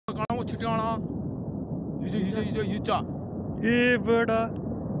ये बड़ा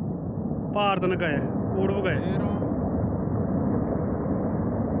Bharat ਨਗਾਇਆ ਕੋੜ ਵਗਾਇਆ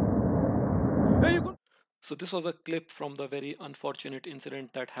So this was a clip from the very unfortunate incident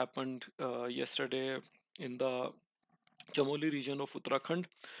that happened yesterday in the Chamoli region of Uttarakhand.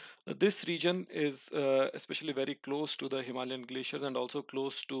 This region is especially very close to the Himalayan glaciers and also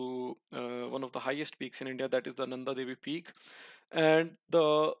close to one of the highest peaks in India, that is the Nanda Devi peak. And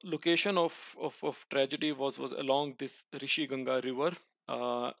the location of tragedy was along this Rishi Ganga river,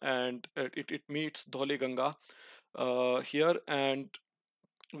 and it meets Dholi Ganga here, and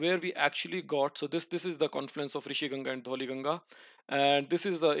where we actually got, so this is the confluence of Rishi Ganga and Dholi Ganga, and this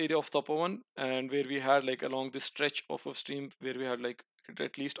is the area of Tapovan, and where we had like along this stretch of a stream where we had like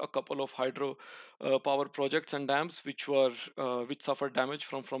at least a couple of hydro power projects and dams which suffered damage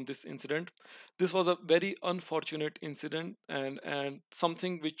from this incident. This was a very unfortunate incident, and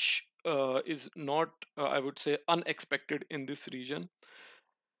something which is not I would say unexpected in this region.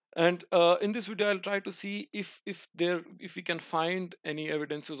 And in this video, I'll try to see if we can find any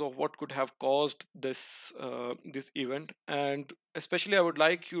evidences of what could have caused this event. And especially, I would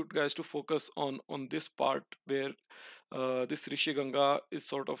like you guys to focus on this part where this Rishi Ganga is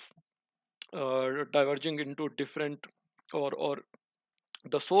sort of diverging into different or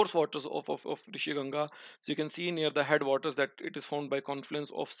the source waters of Rishi Ganga. So you can see near the headwaters that it is formed by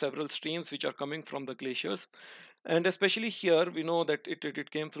confluence of several streams which are coming from the glaciers. And especially here, we know that it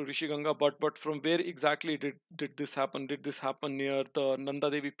came through Rishi Ganga, but from where exactly did this happen? Did this happen near the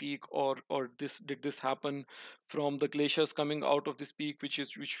Nanda Devi peak, or did this happen from the glaciers coming out of this peak, which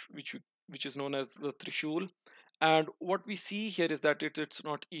is known as the Trishul? And what we see here is that it's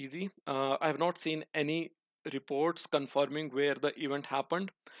not easy. I have not seen any reports confirming where the event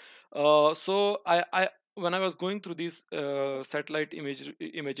happened. So I when I was going through these satellite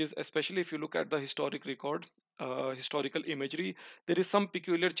images, especially if you look at the historic record, historical imagery, there is some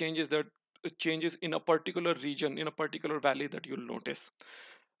peculiar changes in a particular region, in a particular valley, that you'll notice.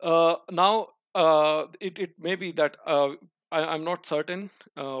 Now it may be that I'm not certain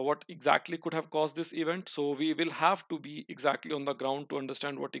what exactly could have caused this event, so we will have to be exactly on the ground to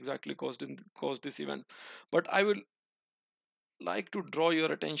understand what exactly caused this event. But I will like to draw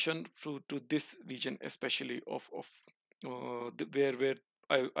your attention to this region, especially of where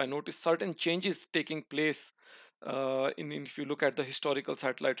I noticed certain changes taking place in if you look at the historical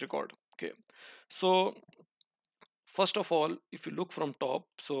satellite record. Okay, so first of all, if you look from top,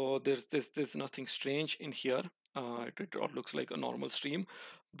 so there's nothing strange in here. It all looks like a normal stream,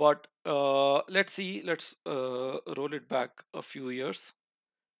 but let's roll it back a few years.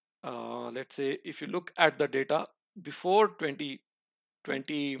 Let's say if you look at the data before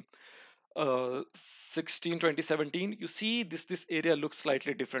 2017, you see this area looks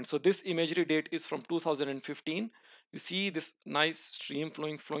slightly different. So this imagery date is from 2015. You see this nice stream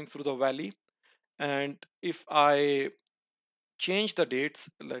flowing through the valley. And if I change the dates,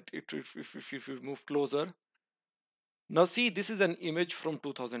 like if you move closer, now see, this is an image from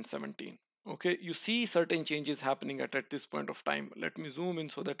 2017. Okay, you see certain changes happening at this point of time. Let me zoom in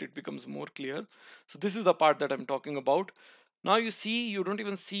so that it becomes more clear. So this is the part that I'm talking about. Now you see, you don't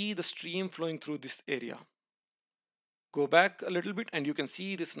even see the stream flowing through this area. Go back a little bit and you can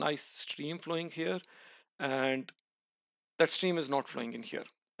see this nice stream flowing here, and that stream is not flowing in here.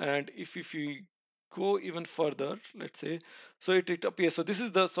 And if you go even further, let's say, so it appears, so this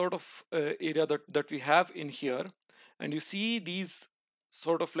is the sort of area that we have in here, and you see these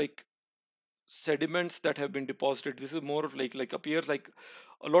sort of like sediments that have been deposited. This is more of like appears like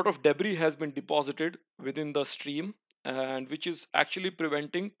a lot of debris has been deposited within the stream, and which is actually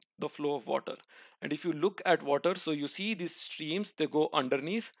preventing the flow of water. And if you look at water, so you see these streams, they go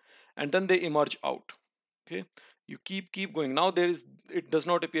underneath and then they emerge out. Okay, you keep going. Now it does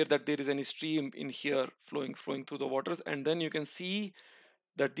not appear that there is any stream in here flowing through the waters, and then you can see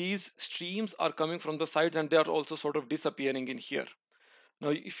that these streams are coming from the sides and they are also sort of disappearing in here. Now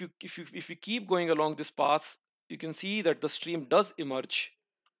if you keep going along this path, you can see that the stream does emerge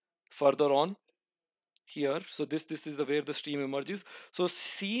further on here. So this is where the stream emerges. So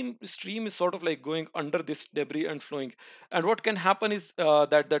stream is sort of like going under this debris and flowing. And what can happen is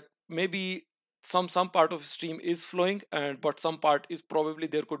that maybe some part of stream is flowing, and but some part is probably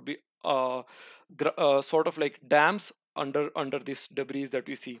there could be sort of like dams under this debris that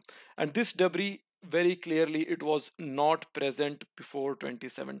we see. And this debris, very clearly, it was not present before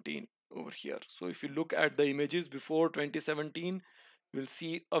 2017 over here. So if you look at the images before 2017, we'll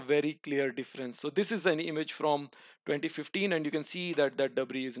see a very clear difference. So this is an image from 2015, and you can see that that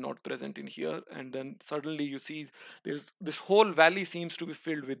debris is not present in here, and then suddenly you see there's this whole valley seems to be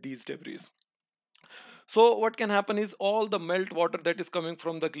filled with these debris. So what can happen is all the melt water that is coming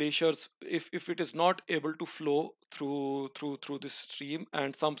from the glaciers, if it is not able to flow through this stream,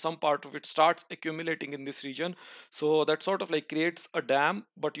 and some part of it starts accumulating in this region, so that sort of like creates a dam,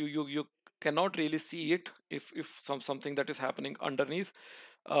 but you cannot really see it if something that is happening underneath,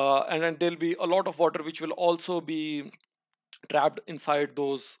 and then there'll be a lot of water which will also be trapped inside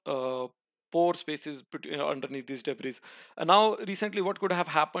those pore spaces underneath these debris. And now, recently, what could have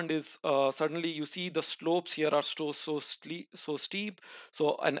happened is suddenly you see the slopes here are so steep,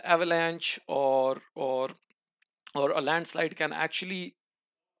 so an avalanche or a landslide can actually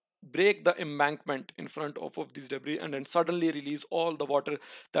break the embankment in front of these debris and then suddenly release all the water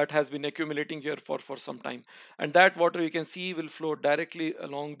that has been accumulating here for some time, and that water you can see will flow directly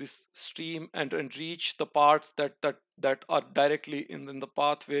along this stream and reach the parts that are directly in the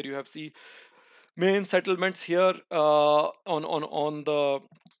path where you have see main settlements here on the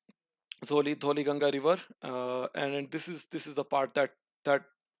Dholi Ganga river, and this is the part that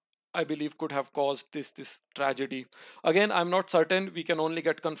I believe could have caused this tragedy. Again, I'm not certain. We can only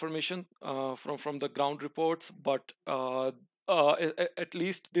get confirmation from the ground reports, but at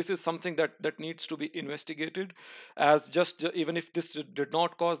least this is something that needs to be investigated, as even if this did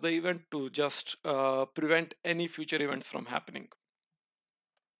not cause the event, to just prevent any future events from happening.